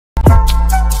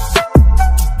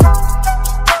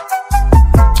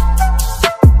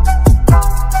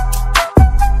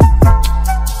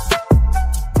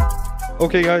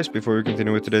Okay guys, before we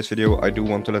continue with today's video, I do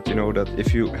want to let you know that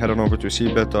if you head on over to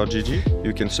cbet.gg,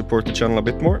 you can support the channel a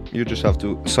bit more. You just have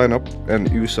to sign up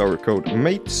and use our code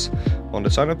MATES on the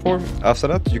sign up form. After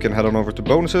that, you can head on over to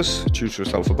bonuses, choose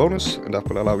yourself a bonus, and that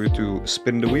will allow you to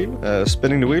spin the wheel.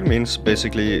 Spinning the wheel means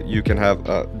basically you can have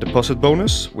a deposit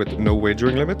bonus with no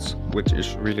wagering limits, which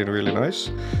is really nice.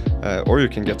 Or you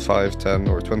can get 5, 10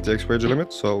 or 20x wager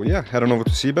limit. So yeah, head on over to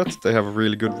Cbet. They have a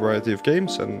really good variety of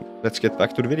games, and let's get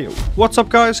back to the video. What's up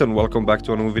guys, and welcome back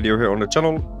to a new video here on the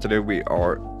channel. Today we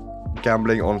are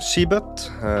gambling on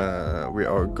Cbet. We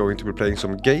are going to be playing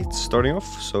some gates starting off.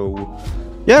 So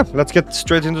yeah, let's get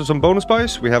straight into some bonus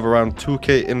buys. We have around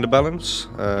 2k in the balance.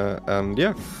 And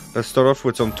yeah, let's start off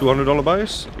with some $200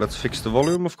 buys. Let's fix the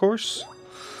volume, of course.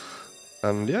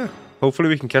 And yeah, hopefully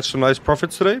we can catch some nice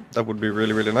profits today. That would be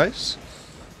really nice.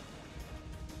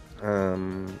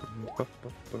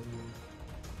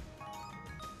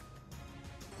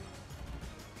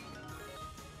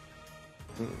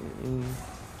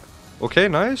 Okay,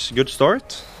 nice. Good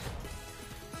start.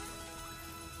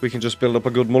 We can just build up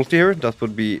a good multi here. That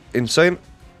would be insane.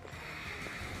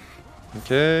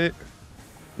 Okay.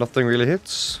 Nothing really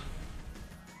hits.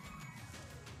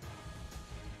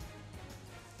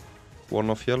 One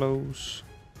of yellows.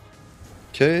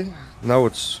 Okay, now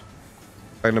it's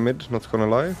kinda mid, not gonna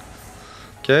lie.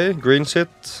 Okay, greens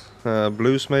hit.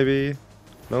 Blues maybe.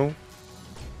 No.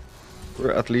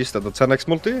 We're at least at the 10x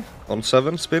multi on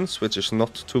 7 spins, which is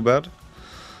not too bad.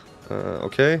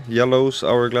 Okay, yellows,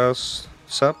 hourglass,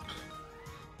 sap.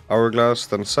 Hourglass,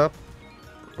 then sap.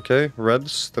 Okay,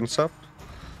 reds, then sap.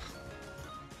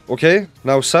 Okay,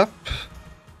 now sap.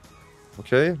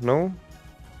 Okay, no.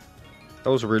 That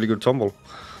was a really good tumble.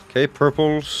 Okay,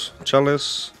 purples,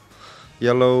 chalice,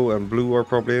 yellow and blue are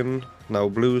probably in. Now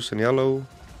blues and yellow.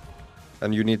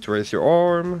 And you need to raise your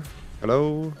arm.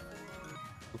 Hello.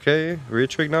 Okay,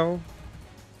 reach big now.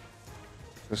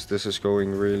 This is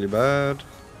going really bad.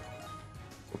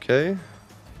 Okay.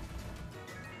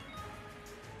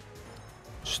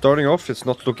 Starting off, it's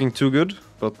not looking too good,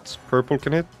 but purple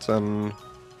can hit and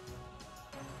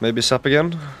maybe sap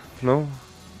again. No.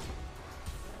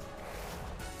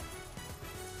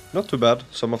 Not too bad.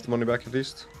 Some of the money back at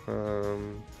least.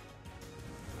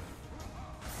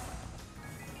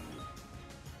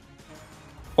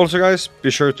 Also guys,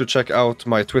 be sure to check out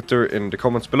my Twitter in the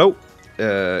comments below.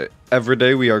 Every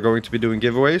day we are going to be doing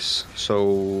giveaways,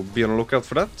 so be on the lookout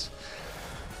for that.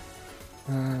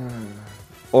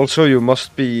 Also, you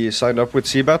must be signed up with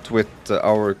Cbet with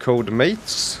our code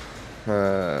MATES.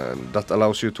 That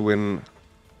allows you to win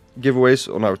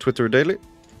giveaways on our Twitter daily.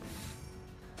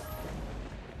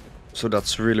 So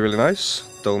that's really nice.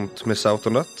 Don't miss out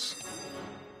on that.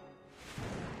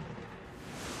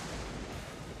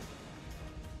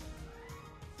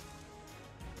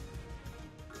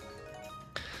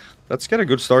 Let's get a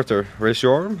good starter. Raise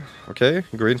your arm. Okay,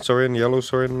 greens are in,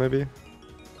 yellows are in maybe.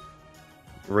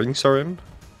 Rings are in.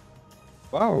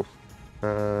 Wow.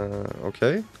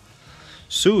 Okay.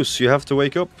 Zeus, you have to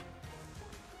wake up.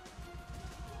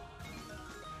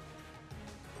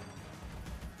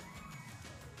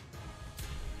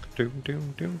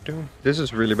 This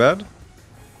is really bad.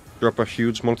 Drop a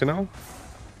huge multi now.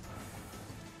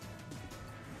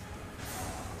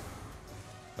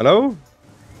 Hello?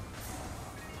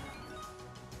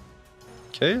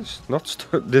 Okay,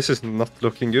 this is not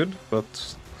looking good,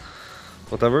 but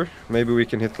whatever. Maybe we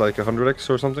can hit like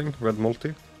 100x or something. Red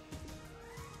multi.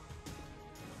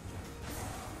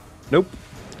 Nope,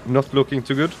 not looking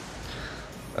too good.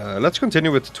 Let's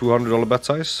continue with $200 bet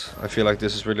size. I feel like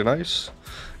this is really nice.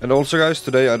 And also guys,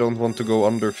 today I don't want to go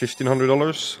under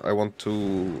 $1,500. I want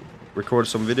to record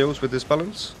some videos with this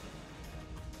balance.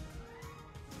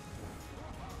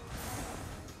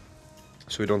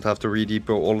 So we don't have to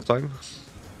re-depot all the time.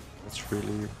 That's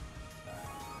really...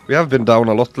 We have been down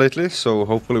a lot lately, so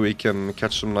hopefully we can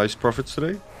catch some nice profits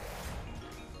today.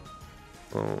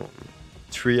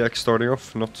 3x starting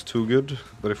off, not too good.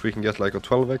 But if we can get like a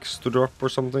 12x to drop or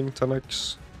something,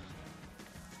 10x.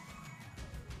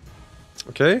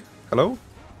 Okay, hello.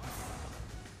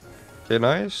 Okay,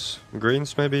 nice.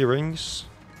 Greens maybe, rings.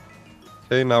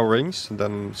 Okay, now rings, and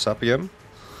then sap again.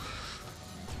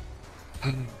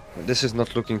 This is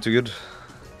not looking too good.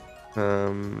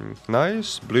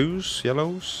 Nice, blues,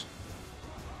 yellows.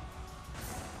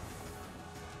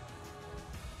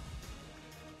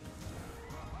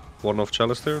 One off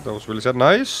chalice there, that was really sad.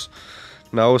 Nice.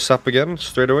 Now sap again,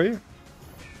 straight away.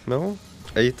 No,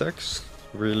 8x,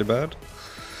 really bad.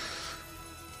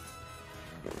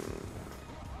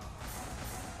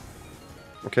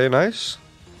 Okay, nice.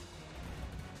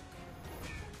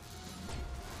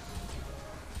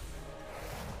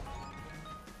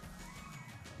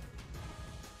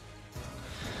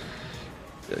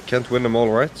 Yeah, can't win them all,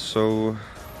 right? So...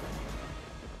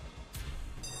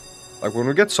 Like, when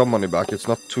we get some money back, it's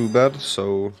not too bad,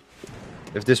 so...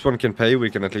 If this one can pay, we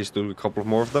can at least do a couple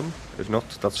more of them. If not,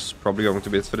 that's probably going to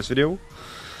be it for this video.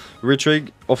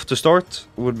 Retrig off to start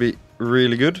would be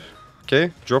really good.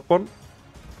 Okay, drop one.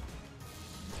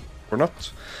 Or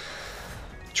not.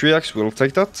 3x, we'll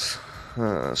take that.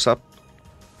 Sap.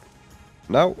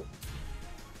 Now.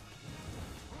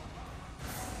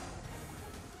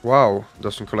 Wow,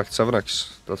 doesn't collect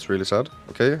 7x. That's really sad.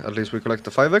 Okay, at least we collect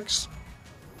the 5x.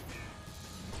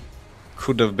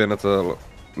 Could have been at a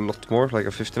lot more, like a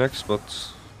 15x, but...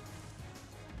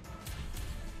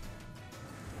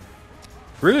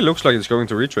 Really looks like it's going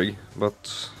to retrig,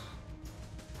 but...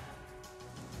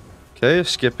 Okay,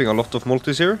 skipping a lot of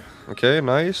multis here. Okay,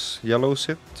 nice. Yellows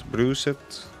hit, blues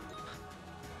hit.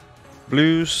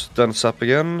 Blues, then sap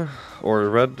again. Or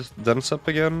red, then sap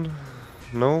again.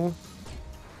 No.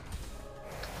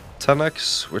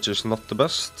 10x, which is not the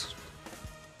best.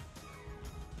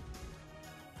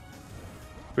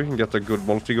 We can get a good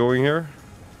multi going here.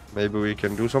 Maybe we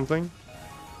can do something.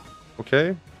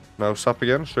 Okay, now sap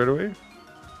again, straight away.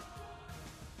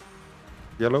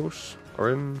 Yellows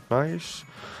are in, nice.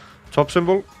 Top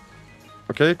symbol.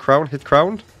 Okay, crown, hit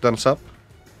crown, then sap.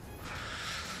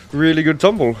 Really good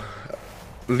tumble.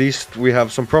 At least we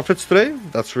have some profits today,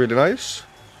 that's really nice.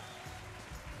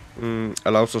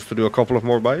 Allows us to do a couple of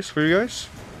more buys for you guys.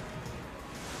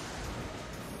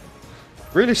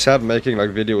 Really sad making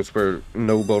like videos where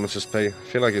no bonuses pay. I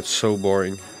feel like it's so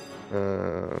boring.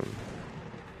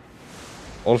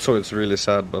 Also, it's really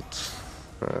sad, but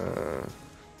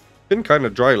been kind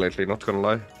of dry lately, not gonna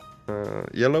lie.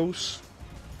 Yellows.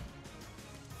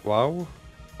 Wow.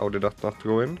 How did that not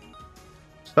go in?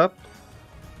 Sap.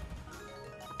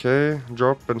 Okay,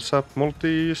 drop and sap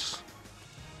multis.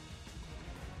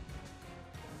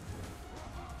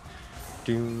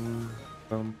 Ding,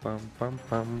 bum, bum, bum,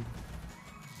 bum.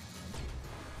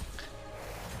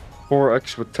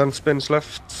 4x with 10 spins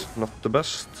left, not the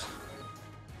best.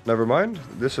 Never mind,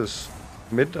 this is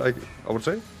mid, I would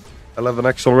say.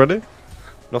 11x already,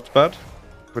 not bad.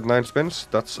 With 9 spins,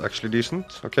 that's actually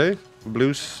decent. Okay,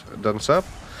 blues, then sap.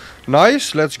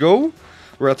 Nice, let's go.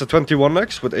 We're at the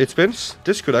 21x with 8 spins.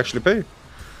 This could actually pay.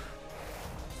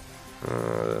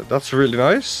 That's really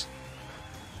nice.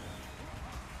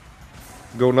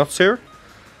 Go nuts here.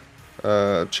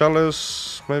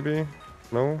 Chalice, maybe?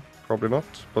 No, probably not.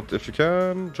 But if you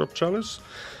can, drop chalice.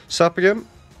 Sap again.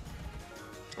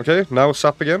 Okay, now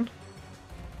sap again.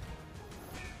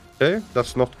 Okay,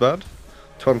 that's not bad.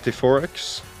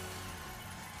 24x.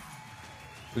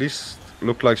 At least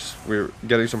look like we're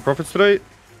getting some profits today.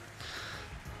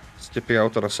 Skipping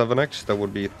out on a 7x, that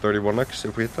would be 31x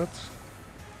if we hit that.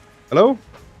 Hello?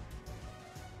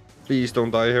 Please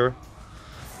don't die here.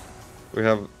 We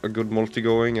have a good multi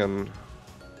going and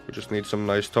we just need some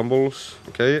nice tumbles.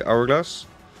 Okay, hourglass.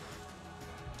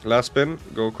 Last spin,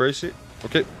 go crazy.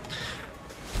 Okay.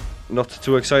 Not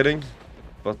too exciting,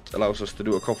 but allows us to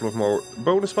do a couple of more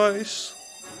bonus buys.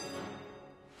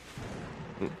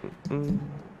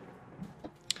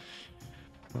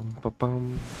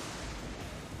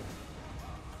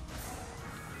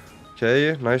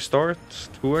 Okay, nice start.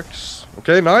 2x.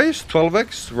 Okay, nice.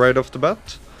 12x right off the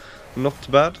bat.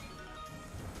 Not bad.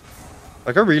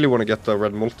 Like, I really want to get the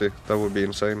red multi. That would be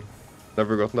insane.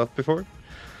 Never gotten that before.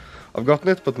 I've gotten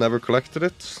it, but never collected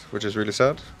it, which is really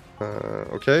sad.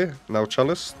 Okay, now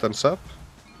chalice, then sap.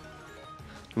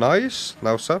 Nice.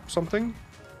 Now sap something.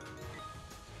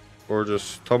 Or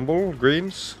just tumble,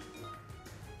 greens.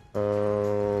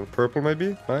 Purple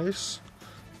maybe, nice.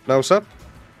 Now sap.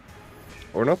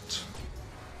 Or not.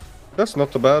 That's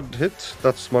not a bad hit.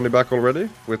 That's money back already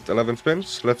with 11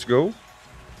 spins. Let's go.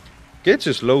 Gates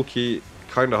is low-key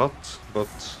kinda hot,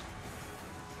 but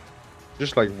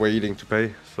just like waiting to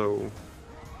pay, so...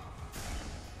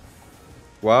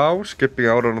 Wow, skipping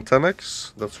out on a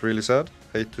 10x. That's really sad.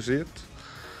 Hate to see it.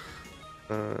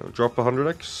 Drop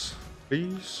 100x,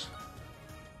 please.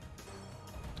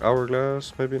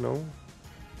 Hourglass, maybe no.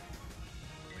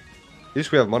 At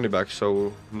least we have money back,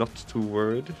 so not too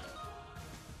worried.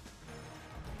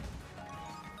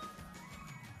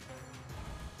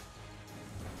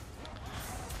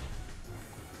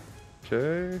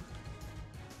 Okay.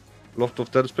 Lot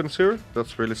of dead spins here.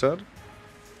 That's really sad.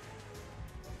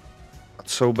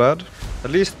 That's so bad.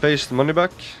 At least pays the money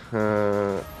back.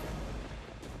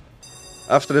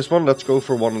 After this one, let's go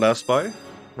for one last buy.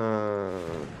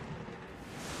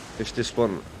 If this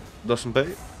one doesn't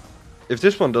pay. If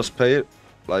this one does pay,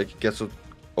 like gets it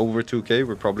over 2k,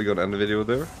 we're probably gonna end the video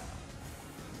there.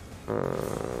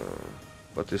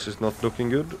 But this is not looking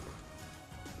good.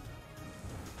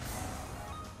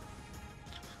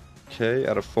 Okay,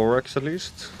 at a 4x at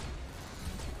least.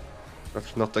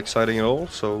 That's not exciting at all,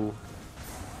 so...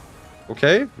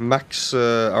 Okay, max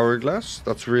hourglass.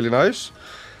 That's really nice.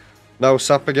 Now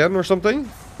sap again or something.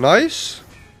 Nice.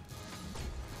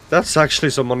 That's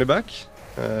actually some money back.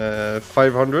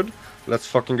 500. Let's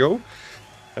fucking go.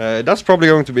 That's probably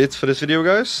going to be it for this video,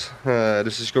 guys.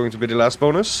 This is going to be the last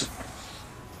bonus.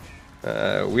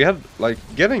 We had, like,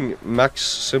 getting max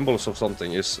symbols of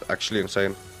something is actually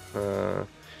insane.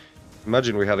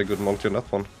 Imagine we had a good multi on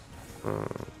that one.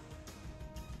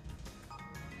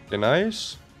 Okay,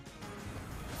 nice.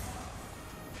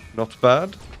 Not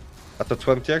bad. At the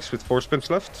 20x with 4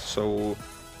 spins left, so...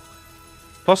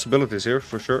 Possibilities here,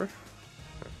 for sure.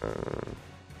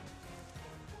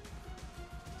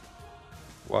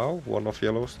 Wow, one off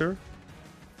yellows there.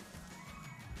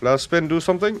 Last spin, do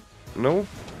something? No?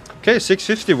 Okay,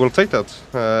 650, we'll take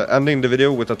that. Ending the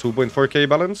video with a 2.4k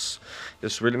balance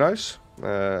is really nice.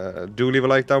 Do leave a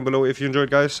like down below if you enjoyed,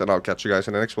 guys, and I'll catch you guys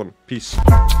in the next one. Peace.